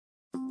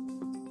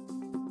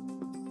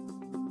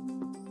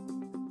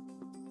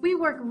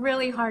work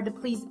really hard to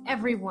please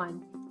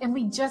everyone, and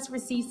we just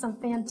received some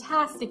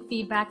fantastic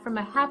feedback from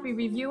a happy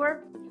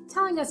reviewer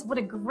telling us what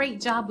a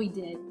great job we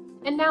did,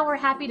 and now we're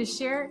happy to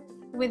share it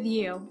with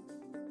you.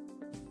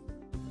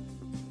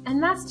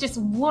 And that's just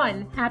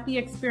one happy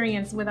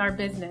experience with our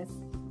business.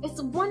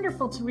 It's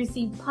wonderful to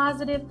receive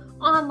positive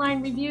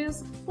online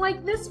reviews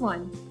like this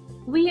one.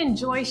 We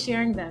enjoy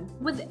sharing them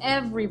with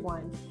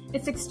everyone.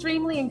 It's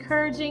extremely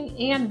encouraging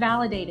and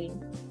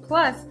validating.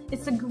 Plus,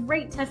 it's a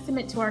great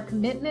testament to our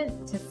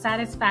commitment to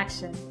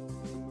satisfaction.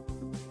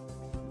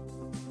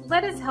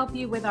 Let us help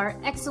you with our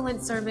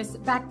excellent service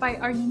backed by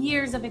our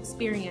years of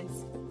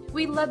experience.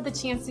 We'd love the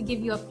chance to give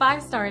you a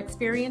 5-star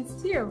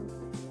experience too.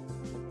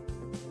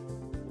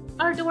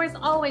 Our door is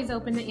always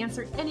open to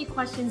answer any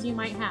questions you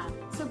might have,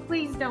 so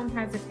please don't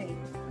hesitate.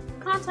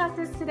 Contact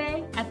us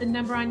today at the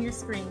number on your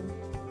screen.